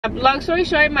long story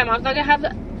short, my mom's not gonna have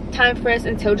time for us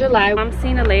until July. I'm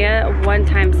seeing Alea one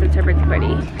time since her birthday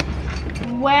party.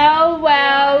 Well.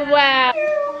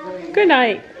 Good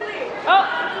night.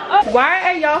 Oh, why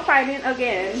are y'all fighting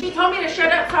again? She told me to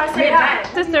shut up, so I said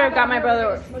that. Sister got my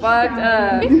brother fucked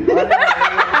up.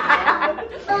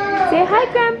 Say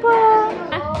hi, Grandpa.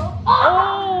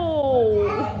 Oh,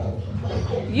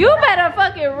 you better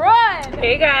fucking run.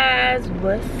 Hey guys,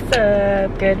 what's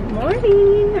up? Good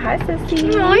morning. Hi,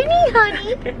 sissy. Good morning,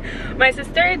 honey. My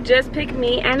sister just picked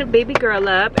me and a baby girl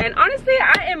up, and honestly,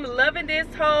 I am loving this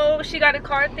whole she got a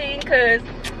car thing because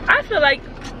I feel like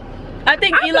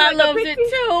Eli loves it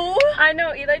too. I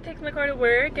know, Eli takes my car to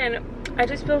work and I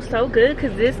just feel so good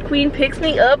because this queen picks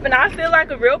me up and I feel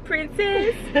like a real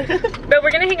princess. But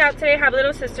we're gonna hang out today, have a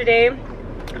little sister day.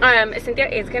 Cynthia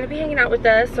is gonna be hanging out with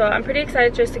us, so I'm pretty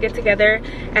excited just to get together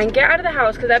and get out of the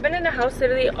house because I've been in the house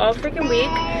literally all freaking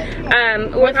week.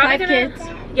 With 5 kids.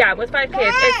 Yeah, with 5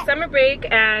 kids. It's summer break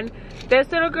and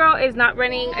this little girl is not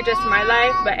running just my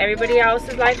life, but everybody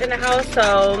else's life in the house,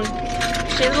 so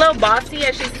she's a little bossy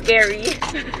and she's scary.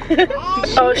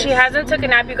 Oh, she hasn't took a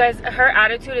nap, you guys. Her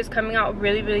attitude is coming out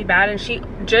really, really bad, and she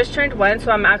just turned 1,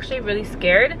 so I'm actually really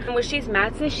scared. And when she's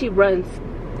mad, she runs.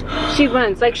 She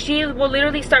runs. Like, she will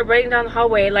literally start running down the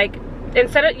hallway. Like,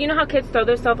 instead of, you know how kids throw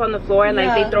themselves on the floor and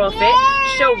like they throw a fit?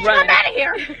 She'll run. Get out of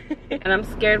here. And I'm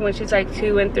scared when she's like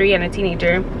 2 and 3 and a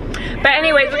teenager. But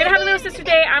anyways, we're gonna have a little sister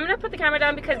day. I'm gonna put the camera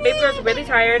down because baby girl's really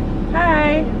tired.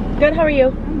 Hi. Good, how are you?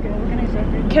 I'm good. What can I say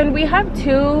for you? Can we have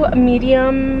 2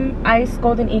 medium iced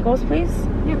golden eagles, please?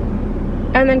 Yeah.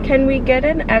 And then can we get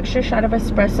an extra shot of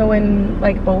espresso in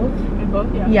like both? In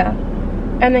both, yeah. Yeah.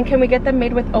 And then can we get them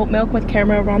made with oat milk with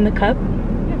caramel around the cup?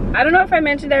 Yeah. I don't know if I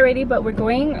mentioned already, but we're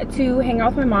going to hang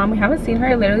out with my mom. We haven't seen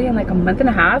her literally in like a month and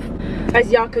a half.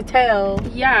 As y'all could tell.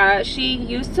 Yeah, she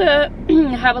used to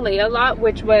have Alea a lot,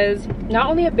 which was not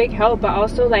only a big help, but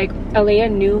also like Alea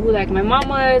knew who like my mom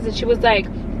was, and she was like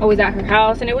always at her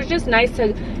house, and it was just nice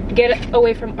to get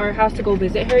away from our house to go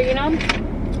visit her, you know,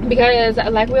 because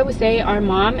like we always say, our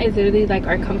mom is literally like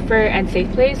our comfort and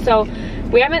safe place. So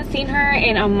we haven't seen her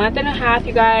in a month and a half,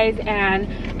 you guys, and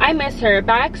I miss her.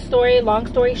 Backstory, long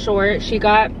story short, she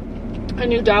got a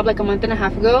new job like a month and a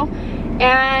half ago,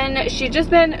 and she's just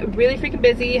been really freaking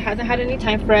busy, hasn't had any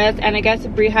time for us. And I guess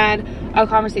Brie had a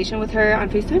conversation with her on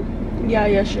FaceTime. Yeah,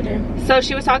 yesterday. So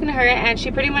she was talking to her and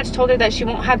she pretty much told her that she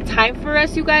won't have time for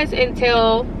us, you guys,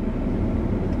 until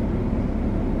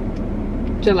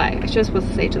July. I was supposed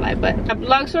to say July, but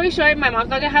long story short, my mom's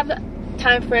not gonna have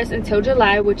time for us until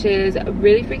July, which is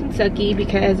really freaking sucky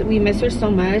because we miss her so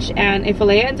much. And if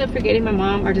Alea ends up forgetting my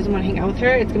mom or doesn't want to hang out with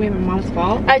her, it's gonna be my mom's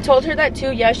fault. I told her that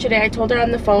too yesterday. I told her on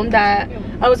the phone that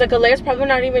I was like, Alea's probably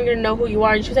not even gonna know who you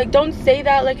are, and she was like, don't say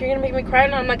that, like you're gonna make me cry.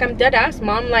 And I'm like, I'm dead ass,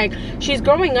 mom. Like, she's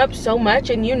growing up so much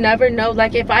and you never know.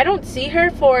 Like, if I don't see her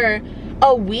for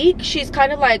a week, she's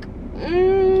kind of like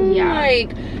yeah,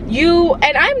 like you,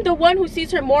 and I'm the one who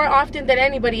sees her more often than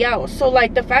anybody else. So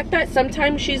like the fact that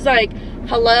sometimes she's like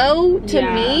hello to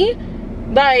me,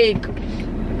 like,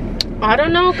 I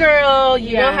don't know, girl.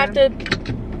 You don't have to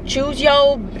choose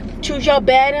your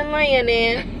bed and lay in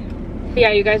it. Yeah,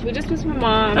 you guys, we just miss my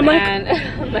mom.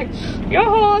 I'm like your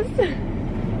host.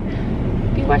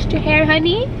 You washed your hair,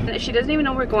 honey? She doesn't even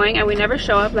know we're going, and we never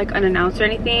show up like unannounced or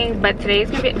anything. But today's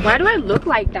gonna be, why do I look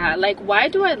like that? Like, why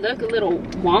do I look a little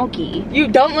wonky? You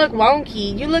don't look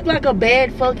wonky. You look like a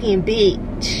bad fucking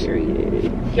bitch.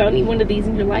 Period. Y'all need one of these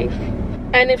in your life.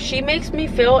 And if she makes me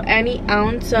feel any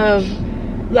ounce of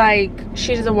like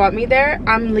she doesn't want me there,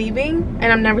 I'm leaving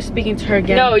and I'm never speaking to her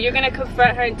again. No, you're gonna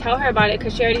confront her and tell her about it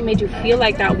because she already made you feel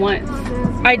like that once.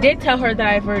 I did tell her that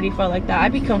I've already felt like that. I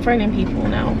be confronting people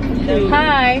now.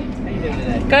 Hi. How you doing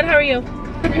today? Good, how are you?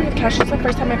 I paid with cash. It's the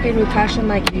first time I paid with cash in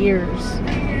like years.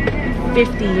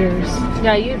 50 years.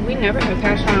 Yeah, we never have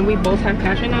cash on. We both have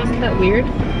cash right now. Isn't that weird?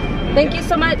 Thank you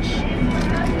so much.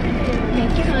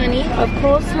 Thank you, honey. Of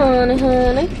course,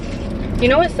 honey. You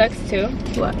know what sucks too?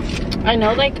 What? I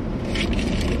know, like,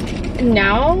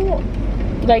 now,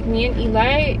 like, me and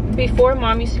Eli, before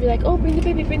mom used to be like, oh, bring the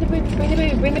baby, bring the baby, bring the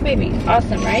baby, bring the baby.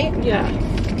 Awesome, right? Yeah.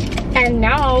 And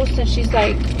now, since she's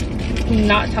like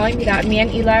not telling me that, me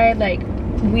and Eli, like,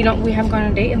 we haven't gone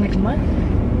on a date in like a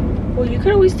month. Well, you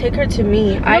could always take her to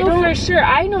me. No, I don't, for sure.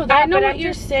 I know that. I know what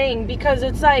you're saying, because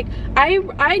it's like,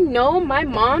 I know my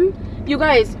mom, you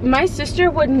guys, my sister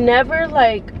would never,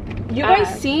 like, you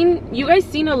guys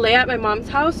seen Alea at my mom's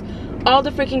house all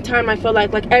the freaking time. I feel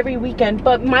like every weekend,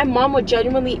 but my mom would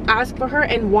genuinely ask for her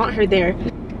and want her there.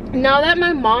 Now that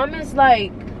my mom is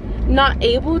like not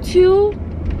able to,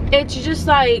 it's just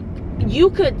like you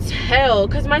could tell,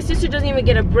 because my sister doesn't even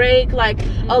get a break. Like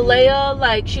Alea,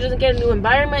 like she doesn't get a new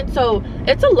environment, so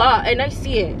it's a lot, and I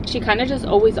see it. She kind of just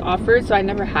always offered, so I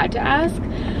never had to ask.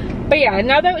 But yeah,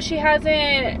 now that she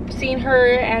hasn't seen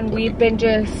her and we've been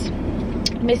just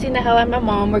missing the hell out of my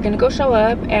mom, we're gonna go show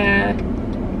up and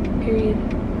period.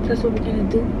 That's what we're gonna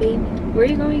do, baby. Where are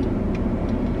you going?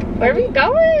 Where are we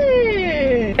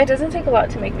going? It doesn't take a lot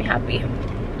to make me happy.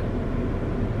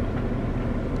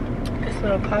 This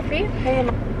little coffee. Hey.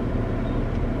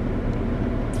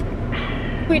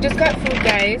 We just got food,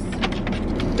 guys.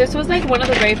 This was like one of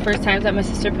the very first times that my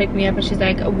sister picked me up and she's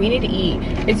like, oh, we need to eat.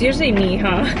 It's usually me,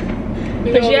 huh?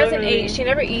 But she hasn't ate. She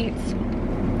never eats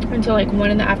until like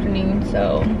 1 in the afternoon,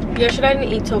 so yeah, she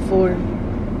didn't eat till 4.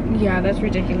 Yeah, that's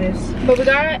ridiculous. But we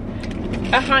got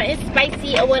a hot and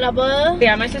spicy or whatever.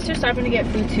 Yeah, my sister's stopping to get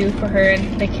food too for her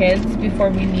and the kids before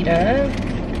we meet up.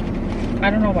 I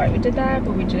don't know why we did that,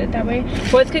 but we did it that way.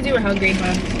 Well, it's because you were hungry,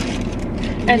 huh?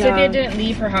 And Cynthia didn't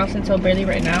leave her house until barely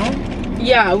right now.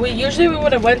 Yeah, we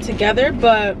would have went together,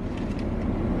 but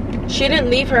she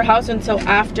didn't leave her house until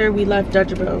after we left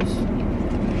Dutch Bros.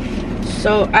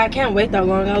 So I can't wait that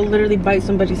long. I'll literally bite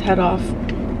somebody's head off.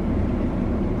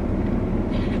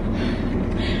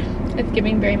 It's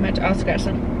giving very much Oscar.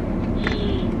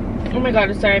 Oh my god,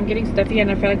 I'm sorry, I'm getting stuffy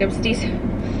and I feel like I'm sneezing.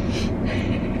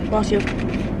 Bless you.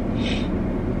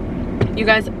 You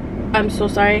guys, I'm so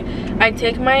sorry. I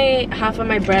take my half of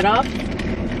my bread off.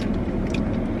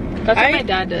 That's what my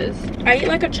dad does. I eat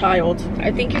like a child. I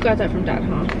think you got that from dad,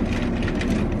 huh?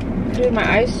 Dude, my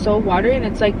eyes so watery and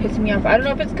it's like pissing me off. I don't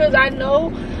know if it's because I know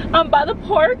I'm by the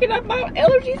park and my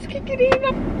allergies kicking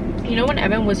in. You know when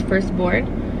Evan was first born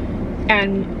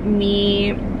and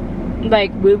me,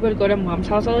 like, we would go to mom's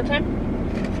house all the time?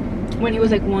 When he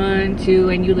was like 1, 2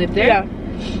 and you lived there? Yeah.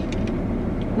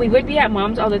 We would be at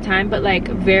mom's all the time, but like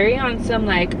very on some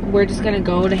like we're just gonna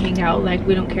go to hang out, like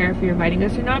we don't care if you're inviting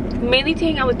us or not, mainly to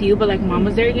hang out with you, but like mom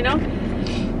was there, you know.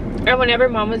 And whenever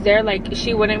mom was there, like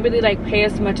she wouldn't really like pay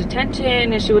us much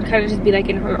attention and she would kind of just be like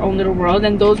in her own little world.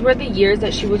 And those were the years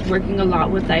that she was working a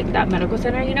lot with like that medical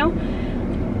center, you know.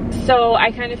 So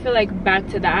I kind of feel like back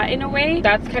to that in a way.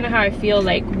 That's kind of how I feel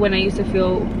like when I used to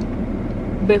feel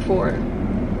before,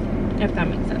 if that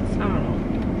makes sense.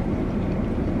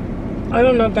 I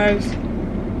don't know, guys.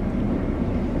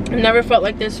 I never felt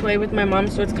like this way with my mom,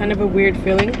 so it's kind of a weird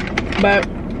feeling. But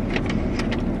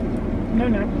no.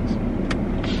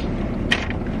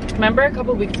 Remember a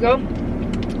couple weeks ago,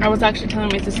 I was actually telling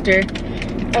my sister,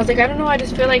 I was like, I don't know, I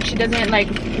just feel like she doesn't like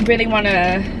really want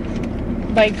to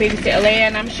like babysit Alea,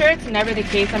 and I'm sure it's never the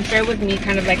case. I'm sure it was me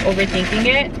kind of like overthinking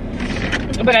it,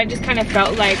 but I just kind of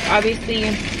felt like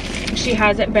obviously she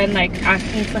hasn't been like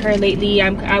asking for her lately.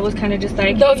 I was kind of just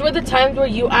like, those were the times where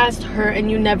you asked her and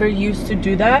you never used to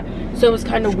do that, so it was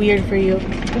kind of weird for you.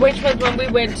 Which was when we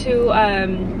went to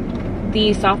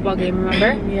the softball game,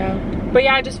 remember? Yeah. But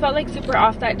yeah, I just felt like super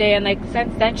off that day, and like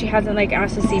since then she hasn't like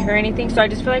asked to see her or anything, so I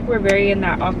just feel like we're very in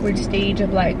that awkward stage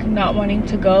of like not wanting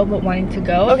to go but wanting to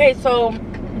go. Okay, so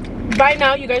by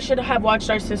now you guys should have watched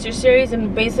our sister series,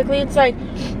 and basically it's like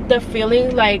the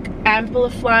feeling like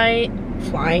amplifying,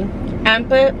 like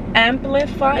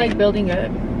building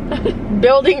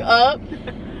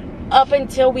up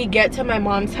until we get to my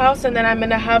mom's house, and then I'm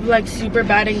gonna have like super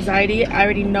bad anxiety, I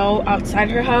already know,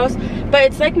 outside her house. But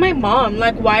it's like my mom,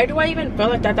 like why do I even feel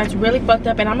like that? That's really fucked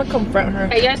up, and I'm gonna confront her.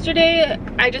 Yesterday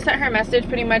I just sent her a message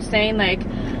pretty much saying like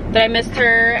that I missed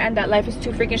her and that life is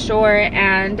too freaking short,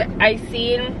 and I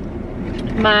seen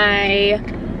my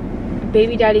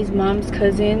baby daddy's mom's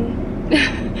cousin.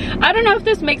 I don't know if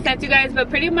this makes sense, you guys, but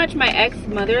pretty much my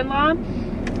ex-mother-in-law,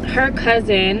 her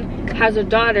cousin has a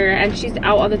daughter, and she's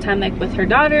out all the time like with her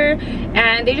daughter,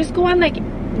 and they just go on like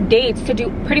dates to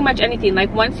do pretty much anything. Like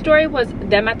one story was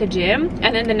them at the gym,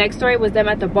 and then the next story was them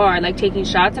at the bar like taking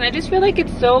shots, and I just feel like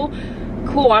it's so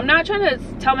cool. I'm not trying to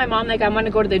tell my mom like I want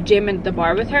to go to the gym and the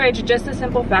bar with her. It's just a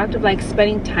simple fact of like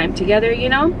spending time together, you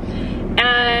know.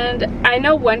 And I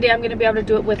know one day I'm gonna be able to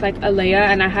do it with like Alea,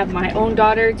 and I have my own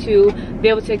daughter to be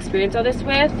able to experience all this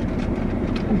with.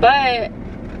 But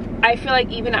I feel like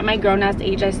even at my grown-ass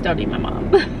age, I still need my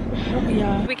mom.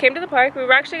 Yeah. We came to the park. We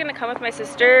were actually gonna come with my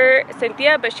sister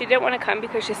Cynthia, but she didn't want to come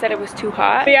because she said it was too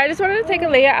hot. But yeah, I just wanted to take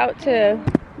Alea out to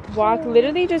walk,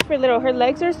 literally just for little. Her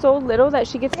legs are so little that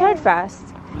she gets tired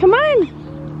fast. Come on.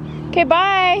 Okay,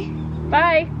 bye.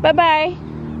 Bye. Bye-bye.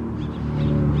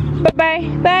 Bye-bye.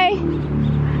 Bye.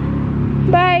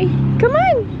 Bye. Come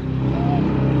on.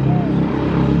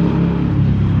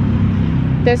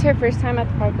 This is her first time at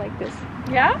the park like this.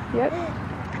 Yeah? Yep.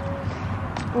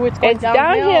 Ooh, it's It's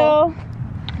downhill.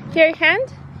 Here,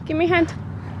 hand. Give me a hand.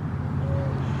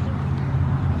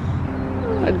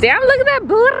 Damn, look at that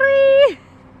booty.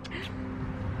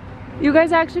 You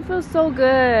guys actually feel so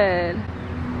good.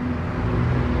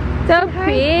 So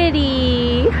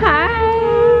pretty. Hi.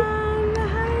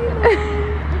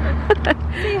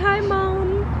 Say hi,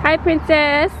 Mom. Hi,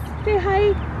 princess. Say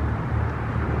hi.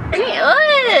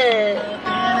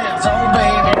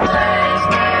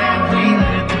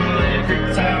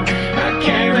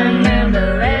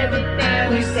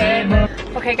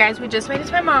 Okay guys, we just made it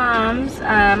to my mom's.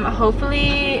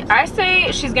 Hopefully, I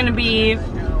say she's gonna be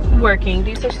working.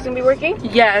 Do you say she's gonna be working?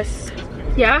 Yes.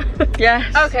 Yeah?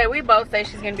 Yes. Okay, we both say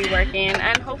she's gonna be working,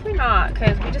 and hopefully not,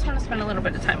 because we just want to spend a little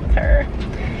bit of time with her.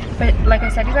 But like I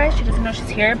said, you guys, she doesn't know she's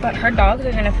here, but her dogs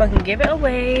are gonna fucking give it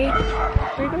away. Where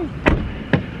are you going?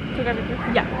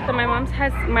 Yeah. So my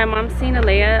mom's seen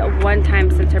Alea one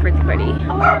time since her birthday party.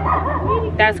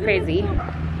 That's crazy.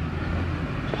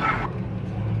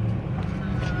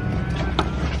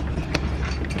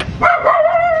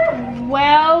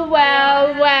 Well,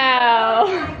 well, well.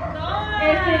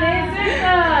 If it isn't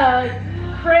a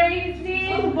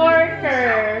crazy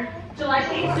worker. July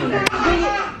came sooner.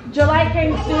 July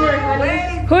came sooner,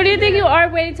 honey. Who do you think you are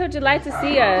waiting till July to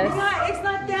see us? It's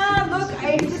not down. Look,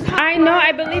 I know,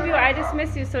 I believe you. I just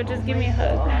miss you, so just give me a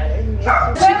hug.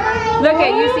 Look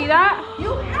at you, see that?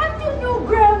 You have to know,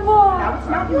 Grandma.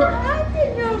 You have to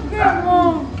know,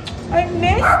 Grandma. I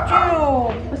missed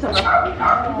you. What's up?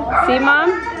 See,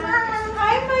 Mom?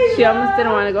 Hi, my She almost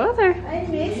didn't want to go with her. I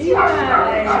missed you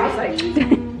guys. She was like,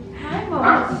 hi,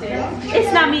 Mama.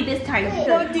 It's not me this time.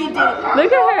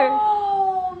 Look at her.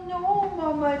 Oh, no,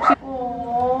 Mama.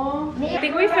 Oh. I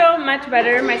think we feel much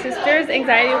better. My sister's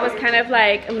anxiety was kind of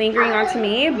like lingering onto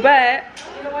me, but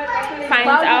finds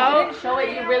out. Show it.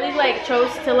 You really like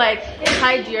chose to like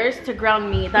hide yours to ground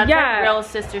me. That's like real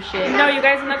sister shit. No, you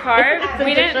guys in the car.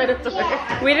 we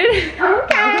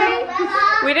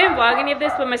didn't vlog any of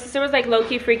this, but my sister was like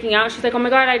low-key freaking out. She's like, oh my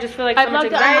god, I just feel like so much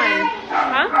anxiety.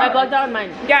 Huh? I vlogged out on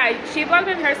mine. Yeah, she vlogged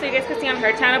on her, so you guys can see on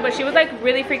her channel, but she was like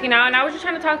really freaking out, and I was just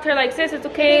trying to talk to her like, sis, it's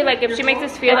okay, like if she makes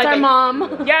us feel it's like our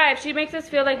mom. Yeah, if she makes us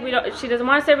feel like she doesn't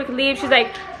want us there, we can leave. She's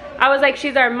like, I was like,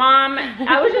 she's our mom.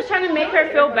 I was just trying to make her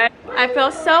feel better. I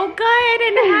feel so good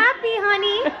and happy,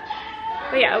 honey.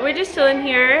 But yeah, we're just chilling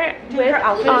here with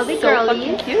all the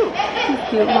girlies. Cute. She's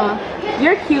cute, Mom.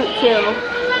 You're cute too.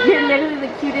 You're literally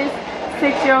the cutest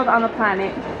 6-year-old on the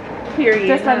planet. Period.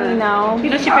 Just let me know. You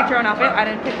know she picked her own outfit. I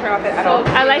didn't pick her outfit at all.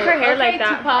 I like her hair like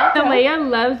that. Alea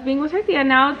loves being with her Thea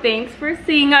now. Thanks for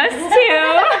seeing us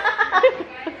too.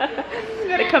 You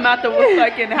gotta come out the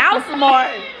fucking house more.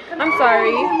 I'm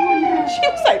sorry. She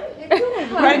was like,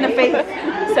 right in the face.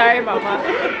 Sorry, Mama.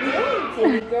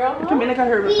 Camila got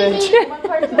her revenge.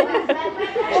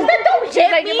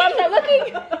 She's like, your mom's not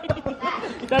looking.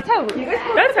 That's how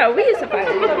we used to fight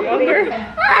when we were younger.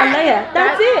 Alea,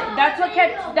 that's it. That's what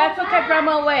kept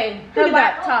grandma away. Her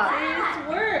laptop. It's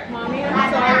work, Mommy.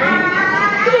 I'm sorry.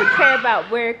 You don't care about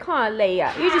work, huh,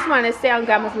 Alea? You just want to stay on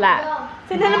grandma's lap.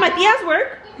 Say none of my tia's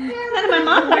work. None of my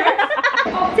mom's work.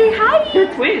 Say hi.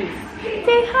 They're twins.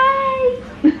 Say hi.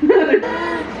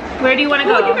 Where do you want to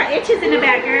go? You got itches in the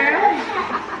back, girl.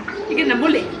 You're getting a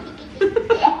bullet.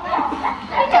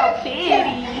 So pretty.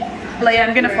 Alea,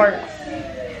 I'm gonna fart.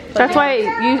 That's why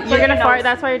you're gonna fart.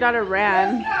 That's why your daughter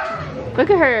ran. Look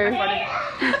at her.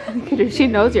 Look at her. She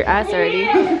knows your ass already.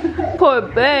 Poor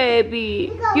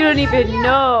baby. You don't even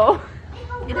know.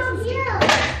 It doesn't stink.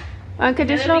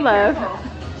 Unconditional love.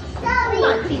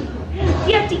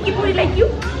 You have Tiki Boy like you.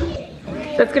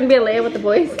 So it's gonna be Alea with the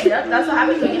boys. Yep, that's what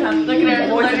happens when you have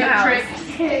boys in the house.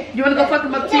 You wanna go fuck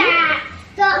them up too?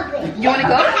 You wanna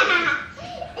go?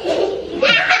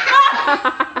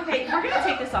 Okay, we're gonna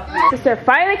take this off. Sister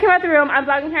finally came out the room. I'm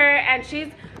vlogging her, and she's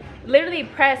literally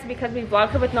pressed because we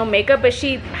vlogged her with no makeup, but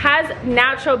she has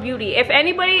natural beauty. If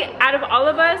anybody out of all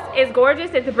of us is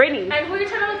gorgeous, it's Brittany. And who are you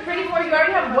trying to look pretty for? You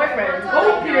already have a boyfriend.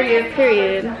 Oh, period.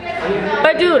 Period.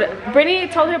 But dude, Brittany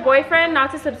told her boyfriend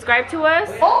not to subscribe to us.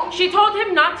 She told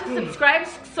him not to subscribe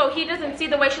so he doesn't see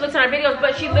the way she looks in our videos,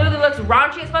 but she literally looks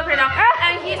raunchy as fuck right now.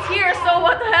 And he's here, so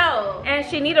what the hell? And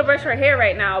she need to brush her hair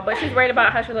right now, but she's worried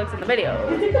about how she looks in the video.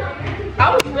 I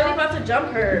was really about to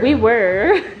jump her. We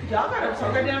were. Y'all gotta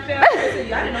talk her down fast.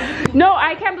 No,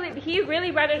 I can't believe he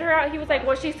really ratted her out. He was like,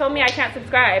 well, she told me I can't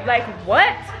subscribe. Like,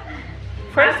 what?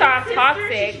 First off,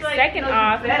 toxic. Second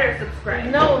off, better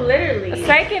subscribe. No, literally.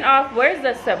 Second off, where's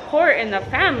the support in the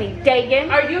family,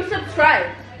 Dagan? Are you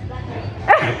subscribed?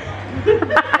 I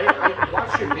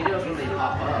watch your videos when they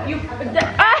pop up.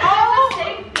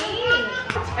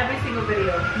 Every single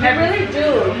video. You really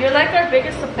do. You're like our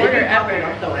biggest supporter ever.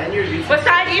 Though, and you're using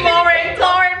Besides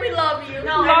Lauren, we love you.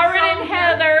 Lauren and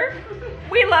Heather.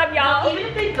 We love y'all. Even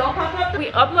if they don't pop up,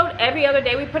 We upload every other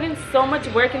day. We put in so much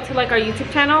work into like our YouTube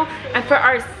channel, and for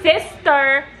our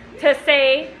sister to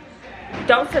say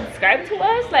don't subscribe to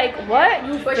us, like what?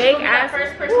 You big ass.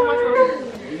 first person watch.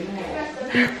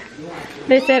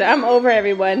 They said I'm over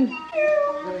everyone.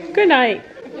 Good night.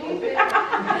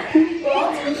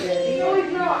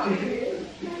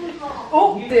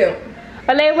 Oh, dude.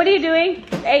 Alea, what are you doing?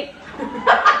 Hey.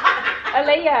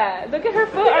 Alea, look at her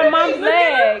foot on mom's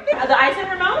leg. The ice in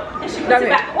her mouth, and she puts it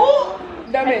back. Oh,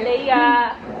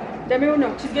 Alea. Dame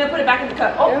uno. she's gonna put it back in the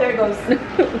cup. Oh, there it goes.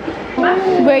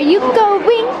 Where are you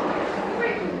going?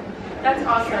 That's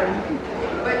awesome.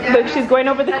 Look, she's going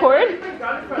over the cord.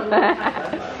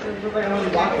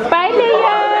 Bye,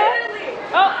 Leia.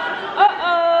 Oh,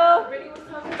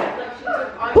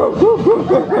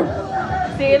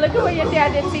 see, look at what your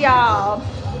dad did to y'all.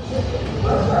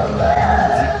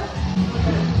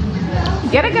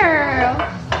 Get a girl.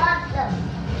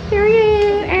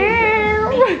 Period.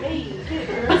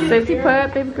 Safety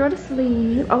put baby girl to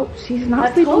sleep. Oh, she's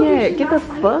not sleeping yet. Get the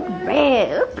fuck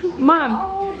back.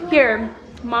 Mom, here.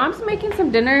 Mom's making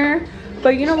some dinner.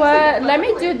 But you know what? Let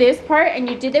me do this part and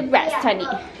you do the rest, honey.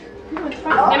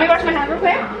 Let me wash my hands real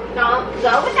quick. No,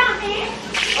 go without me.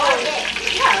 Oh,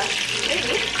 yeah.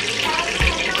 Maybe.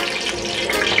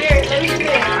 Here, let me do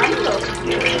this.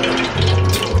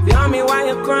 Tell me why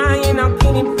you're crying, how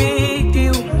can it be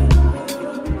you?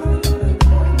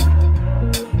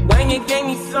 When you gave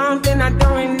me something I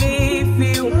don't really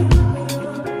feel.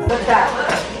 What's that?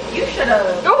 You should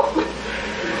have. Oh.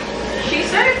 She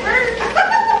said it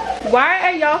first. Why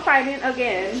are y'all fighting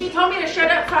again? She told me to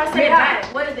shut up, so I said it back.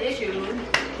 What is the issue?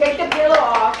 Take the pillow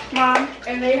off, Mom,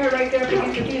 and lay her right there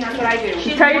against the thing. That's what I do.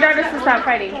 Tell your daughters to stop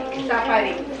fighting. Stop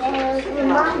fighting.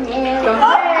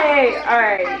 Hey,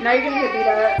 alright, now you're gonna get beat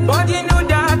up. But you knew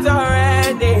that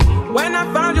already. When I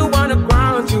found you on the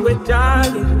ground, you were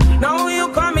jogging. Now you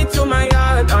coming to my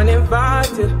yard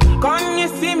uninvited. Can't you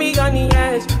see me on the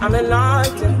edge? I'm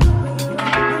enlightened.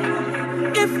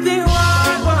 If the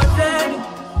world was ending,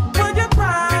 would you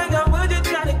cry or would you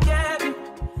try to get it?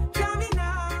 Tell me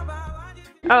now about what you...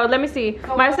 Oh, let me see.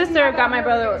 My sister got my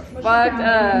brother fucked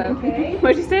up.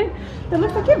 What'd you say? That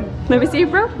looks like him. Let me see,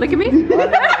 bro. Look at me.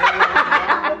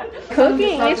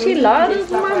 Cooking, and she loves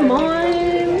my mom.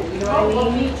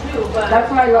 That's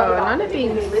what I love about None of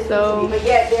being so. But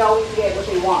yet they always get what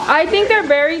they want. I think they're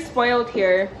very spoiled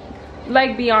here.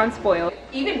 Like beyond spoiled.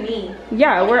 Even me.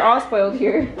 Yeah, we're all spoiled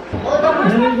here. Good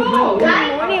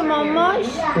morning, Mama.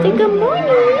 Say good morning.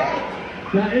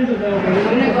 Did you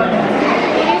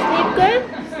sleep good?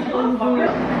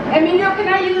 Emilio, can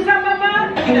I use that,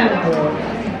 Mama?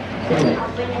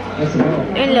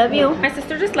 I love you. My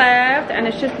sister just left, and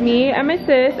it's just me and my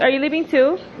sis. Are you leaving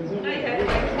too?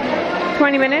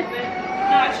 20 minutes? No,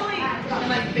 actually,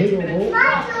 like 50 minutes.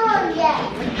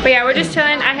 But yeah, we're just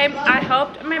chilling. I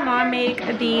helped my mom make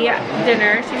the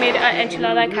dinner. She made an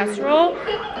enchilada casserole,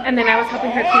 and then I was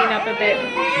helping her clean up a bit.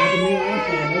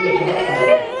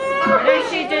 And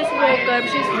she just woke up.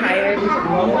 She's tired.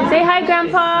 Say hi,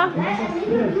 Grandpa.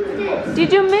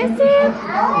 Did you miss him?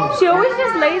 She always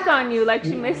just lays on you like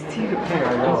she missed you.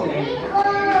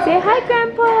 Say hi,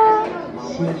 Grandpa.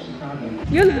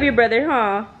 You love your brother,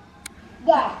 huh?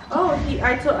 Oh,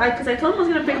 because I told him I was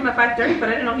gonna pick him at 5:30, but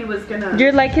I didn't know he was gonna.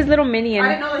 You're like his little minion. I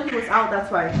didn't know that he was out. That's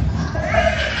why.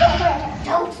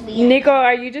 Nico,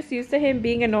 are you just used to him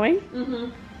being annoying?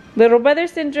 Little brother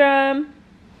syndrome.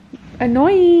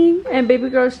 Annoying. And baby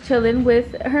girl's chilling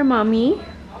with her mommy.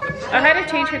 I had to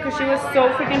change her because she was so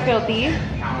freaking filthy.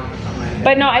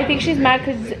 But no, I think she's mad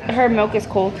because her milk is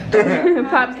cold.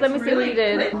 Pops, let me see what you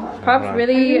did. Pops,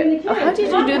 really? How did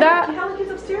you do that? He's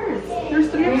upstairs. There's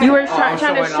 3 of them. You were trying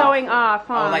to showing off,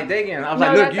 huh? I was like digging. I was No,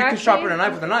 like, look, that's you can actually- sharpen a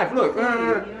knife with a knife. Look.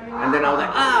 And then I was like,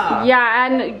 ah. Yeah,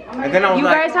 and then I was you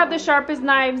like, guys have the sharpest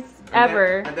knives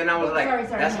ever. And then I was like,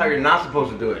 that's how you're not supposed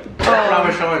to do it. That's what I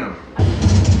was showing them.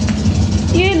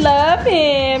 You love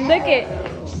him. Look at,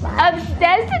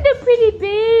 obsessed with the pretty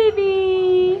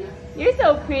baby. You're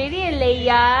so pretty,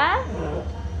 Alea.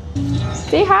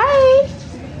 Say hi.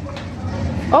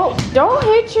 Oh, don't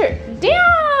hit your,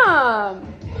 damn.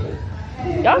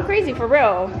 Y'all crazy for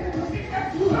real.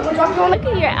 Look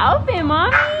at your outfit,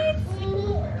 mommy.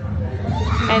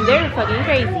 And they're fucking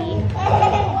crazy.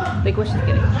 Look what she's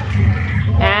getting.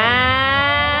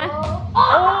 Ah.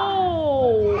 Oh.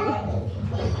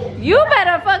 You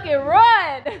better fucking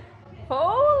run.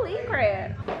 Holy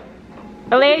crap.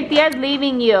 Alea, Tia's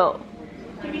leaving you.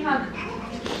 Give me a hug.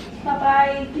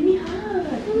 Bye-bye. Give me a hug.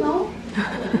 No?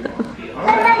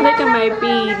 Look at my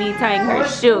baby tying her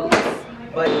shoes.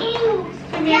 But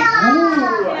Come here. Can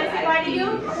I say bye to you?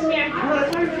 Come here.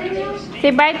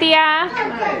 Say bye, Tia.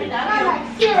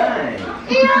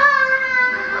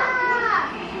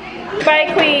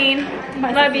 Bye, Queen.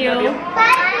 Love you.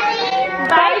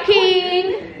 Bye,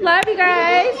 King. Love you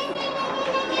guys.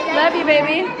 Love you,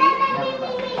 baby.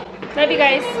 Love you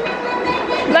guys.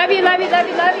 Love you, love you, love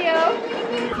you, love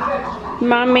you.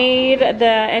 Mom made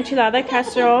the enchilada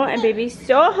casserole and baby's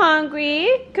so hungry.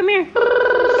 Come here.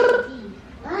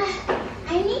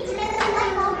 I need to get some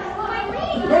light bulb before my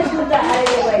wing. Let's move that out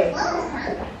of the way.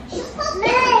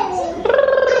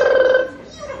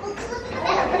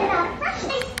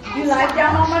 You like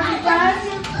that, Mama?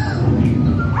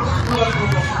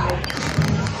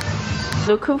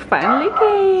 Look who finally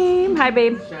came. Hi,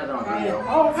 babe.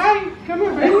 Oh, hi. Come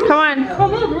here, baby. Come on.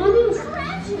 Come on,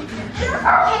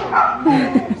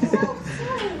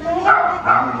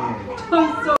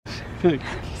 baby.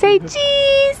 Say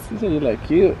cheese. You look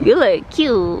cute. You look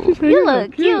cute. You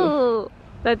look cute.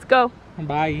 Let's go.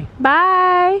 Bye.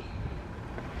 Bye.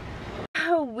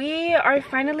 We are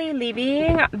finally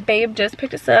leaving. Babe just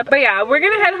picked us up. But yeah, we're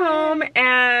gonna head home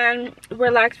and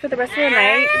relax for the rest of the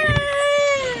night.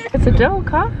 It's a joke,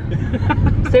 huh?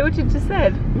 Say what you just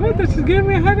said. What? She's giving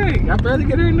me a headache. I'd rather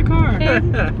get her in the car.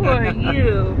 Poor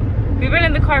you. We've been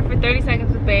in the car for 30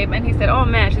 seconds with Babe and he said, oh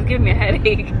man, she's giving me a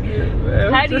headache.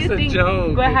 How do you think?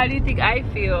 Joke. But how do you think I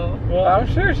feel? Well, I'm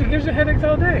sure she gives you headaches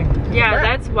all day. Yeah,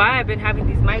 that's why I've been having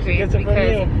these migraines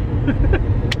because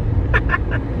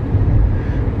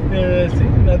yeah, see,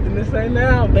 nothing to say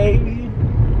now, baby.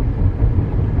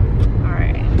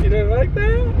 Alright. You didn't like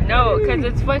that? No, because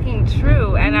it's fucking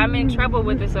true and I'm in trouble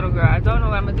with this little girl. I don't know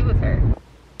what I'm gonna do with her.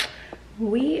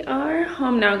 We are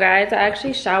home now, guys. I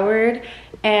actually showered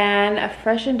and I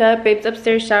freshened up. Babe's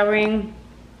upstairs showering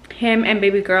him and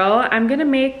baby girl. I'm gonna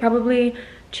make probably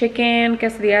chicken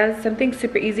quesadillas, something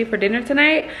super easy for dinner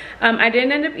tonight. I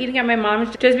didn't end up eating at my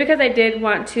mom's just because I did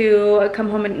want to come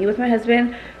home and eat with my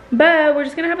husband, but we're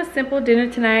just gonna have a simple dinner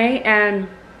tonight and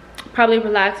probably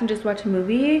relax and just watch a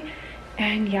movie.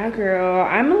 And yeah, girl,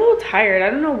 I'm a little tired.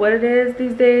 I don't know what it is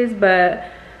these days, but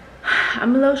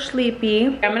I'm a little sleepy.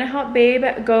 I'm gonna help Babe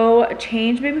go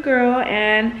change baby girl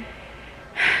and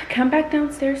come back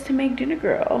downstairs to make dinner,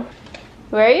 girl.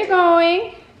 Where are you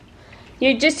going?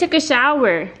 You just took a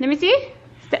shower. Let me see.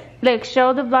 Look,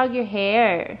 show the vlog your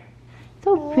hair.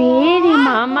 So pretty,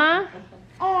 mama.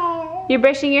 You're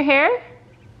brushing your hair?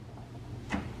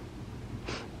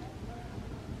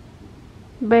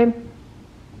 Babe,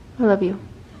 I love you.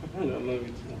 I love you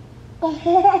too.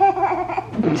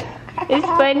 It's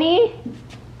funny.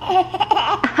 Yeah,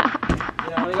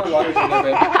 there's no waters in there,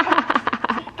 babe.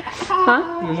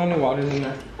 Huh? There's only waters in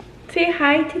there. Say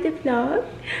hi to the vlog.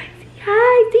 Say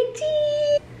hi, say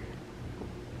cheese.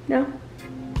 No?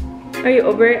 Are you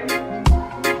over it?